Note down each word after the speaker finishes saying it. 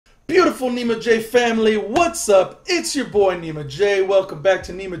Beautiful Nima J family, what's up? It's your boy Nima J. Welcome back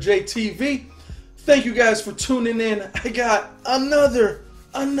to Nima J TV. Thank you guys for tuning in. I got another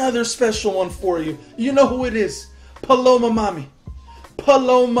special one for you. You know who it is. Paloma Mami.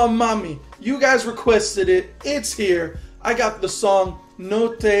 Paloma Mami. You guys requested it. It's here. I got the song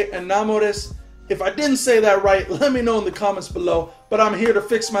No Te Enamores. If I didn't say that right, let me know in the comments below. But I'm here to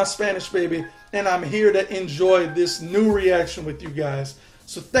fix my Spanish, baby. And I'm here to enjoy this new reaction with you guys.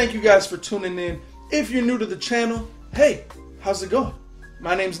 So thank you guys for tuning in. If you're new to the channel, hey, how's it going?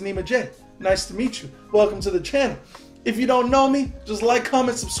 My name's Nima J. Nice to meet you. Welcome to the channel. If you don't know me, just like,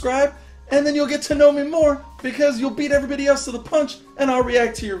 comment, subscribe, and then you'll get to know me more because you'll beat everybody else to the punch and I'll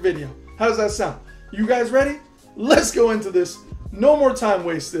react to your video. How does that sound? You guys ready? Let's go into this. No more time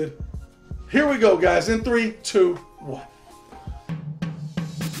wasted. Here we go, guys. In 3, 2, 1.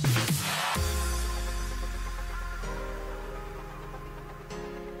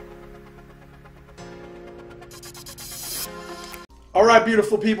 Alright,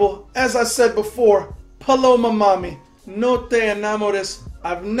 beautiful people, as I said before, Paloma Mami, No Te Enamores.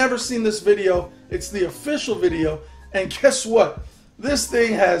 I've never seen this video. It's the official video. And guess what? This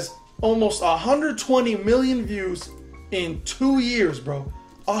thing has almost 120 million views in 2 years, bro.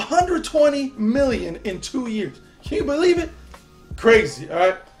 120 million in 2 years. Can you believe it? Crazy,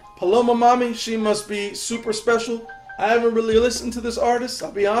 alright? Paloma Mami, she must be super special. I haven't really listened to this artist,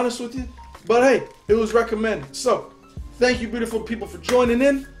 I'll be honest with you. But hey, it was recommended. So, thank you, beautiful people, for joining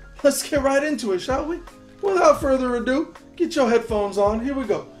in. Let's get right into it, shall we? Without further ado, get your headphones on. Here we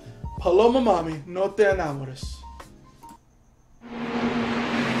go. Paloma Mami, No Te Enamores.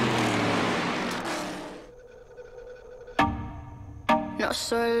 No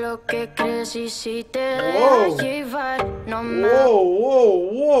soy lo que crees y si te dejas llevar, no me...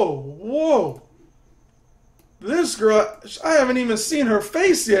 Whoa. This girl, I haven't even seen her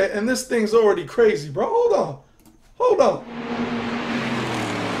face yet, and this thing's already crazy, bro. Hold on.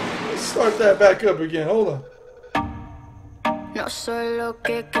 Let's start that back up again. Hold on. No soy lo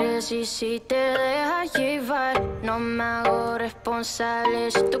que crees y si te dejas llevar, no me hago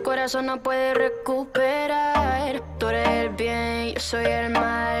responsable si tu corazón no puede recuperar. Tú eres el bien, yo soy el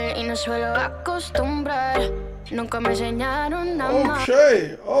mal y no suelo acostumbrar. Nunca me enseñaron a amar.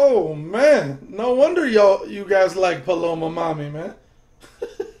 Okay. Oh man, no wonder you guys like Paloma Mami, man.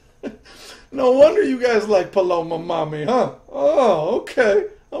 No wonder you guys like Paloma Mami, huh? Oh, okay.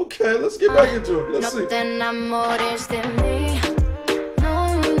 Okay, let's get back into it. Let's see. No te enamores de mí.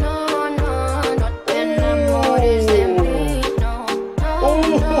 No, no te enamores de mí. No,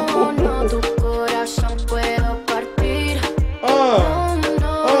 no, tu corazón puedo partir. No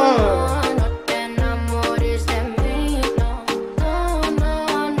te enamores de mí. No.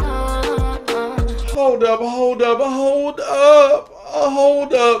 Hold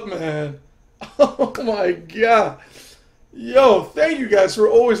up, man. Oh my God. Yo, thank you guys for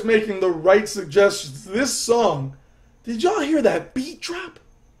always making the right suggestions. This song, did y'all hear that beat drop?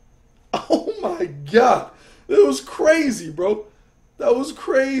 Oh my God. It was crazy, bro. That was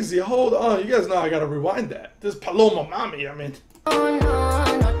crazy. Hold on. You guys know I gotta rewind that. This Paloma Mami, I mean. No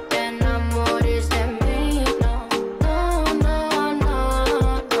te enamores de mí. No.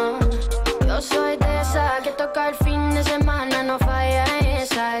 Yo soy de esa que toca el fin de semana, no falla en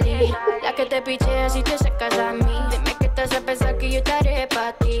salir. La que te picheas y te secas a mí. Dime que te hace pensar que yo estaré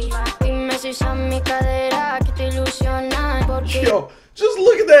pa' ti. Dime si son mi cadera que te ilusionan. Yo, just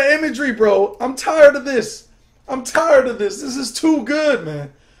look at that imagery, bro. I'm tired of this. This is too good,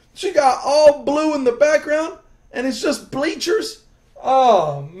 man. She got all blue in the background, and it's just bleachers.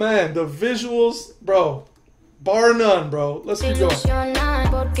 Oh, man, the visuals, bro. Bar none, bro. Let's keep going.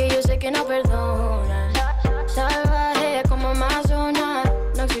 Porque yo sé que no perdonan. Salvaje como Amazona.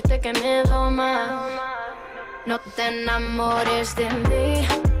 No existe que me doma. No te enamores de mí.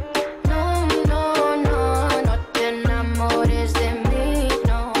 No te enamores de mí.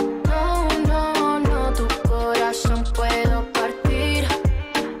 No, tu corazón puedo partir.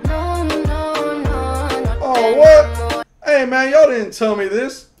 No Oh, what? Hey, man, y'all didn't tell me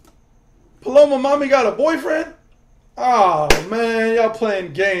this. Paloma Mami got a boyfriend? Oh, man, y'all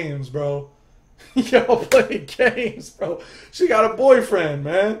playing games, bro. Y'all playing games, bro. She got a boyfriend,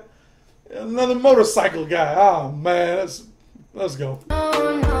 man. Another motorcycle guy. Oh, man, let's go. No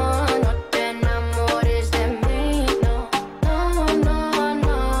te enamores de mí. No.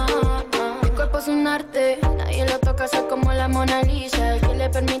 Mi cuerpo es un arte, nadie lo toca, soy como la Mona Lisa. El que le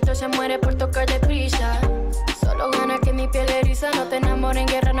permito se muere por tocar deprisa. Solo gana que mi piel eriza. No te enamores, en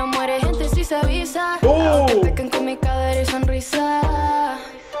guerra no muere gente si se avisa. Aunque pequen con mi cadera y sonrisa.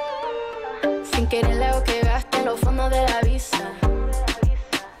 Sin querer le hago que gaste en los fondos de la visa.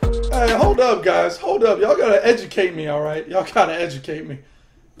 Hey, hold up, guys. Hold up. Y'all gotta educate me, all right? Y'all gotta educate me.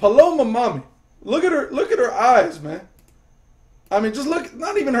 Paloma Mami. Look at her. Look at her eyes, man. I mean, just look.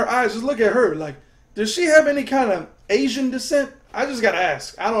 Not even her eyes. Just look at her. Like, does she have any kind of Asian descent? I just gotta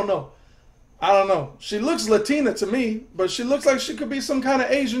ask. I don't know. I don't know. She looks Latina to me, but she looks like she could be some kind of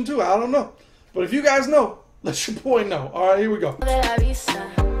Asian too. I don't know. But if you guys know, let your boy know. All right, here we go.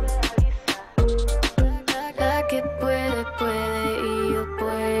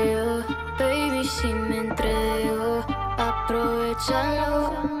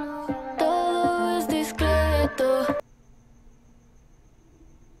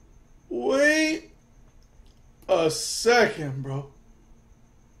 Wait a second, bro.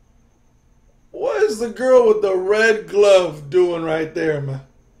 What is the girl with the red glove doing right there, man?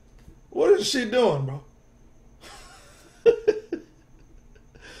 What is she doing, bro?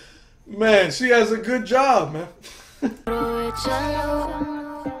 Man, she has a good job, man.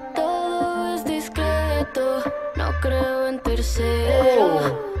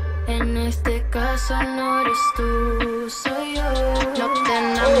 En este caso no eres tú, soy yo. No te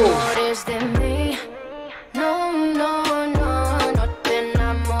enamores de mí. No, no, no, no te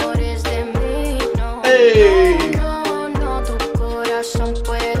enamores de mí. No, hey. No, no, tu corazón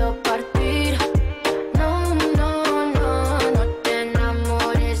puedo partir. No, no, no, no te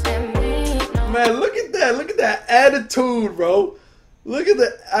enamores de mí. No. Man, look at that attitude, bro. Look at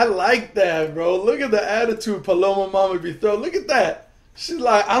the, I like that, bro. Look at the attitude Paloma Mami be throwing. Look at that. She's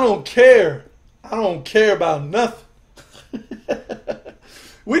like, I don't care. I don't care about nothing.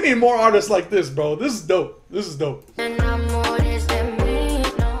 We need more artists like this, bro. This is dope. This is dope. Enamores de mí,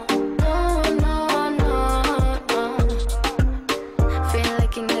 no, no, no, no, no. Feel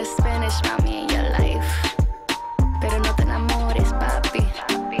like English, Spanish, mami, in your life. Pero no te enamores, papi.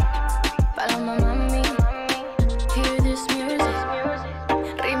 Paloma Mami, hear this music.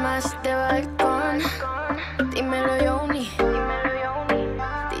 Rimas de balcón. Dímelo, Yoni.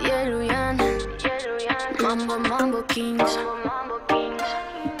 Mambo Kings.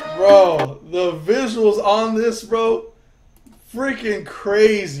 Bro, the visuals on this, bro, freaking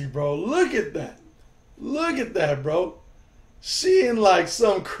crazy, bro. Look at that. Look at that, bro. She in like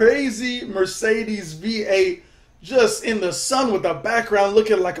some crazy Mercedes V8 just in the sun with the background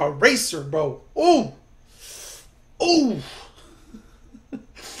looking like a racer, bro. Ooh. Ooh.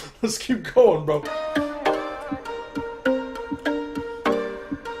 Let's keep going, bro.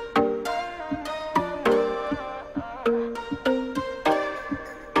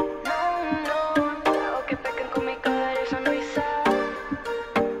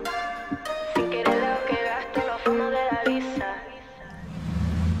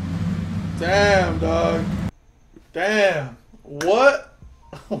 Damn, dog. Damn. What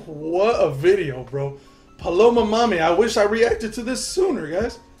a video, bro. Paloma Mami. I wish I reacted to this sooner,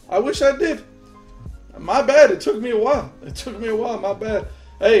 guys. I wish I did. My bad. It took me a while. It took me a while. My bad.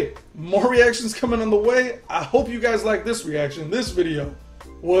 Hey, more reactions coming on the way. I hope you guys like this reaction. This video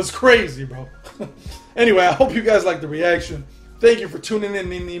was crazy, bro. Anyway, I hope you guys like the reaction. Thank you for tuning in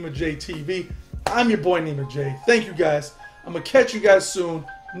to Nima J TV. I'm your boy Nima J. Thank you guys. I'm going to catch you guys soon.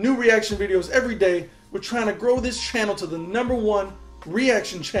 New reaction videos every day. We're trying to grow this channel to the #1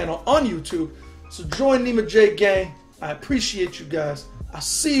 reaction channel on YouTube. So join Nima J gang. I appreciate you guys. I'll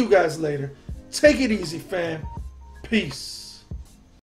see you guys later. Take it easy, fam. Peace.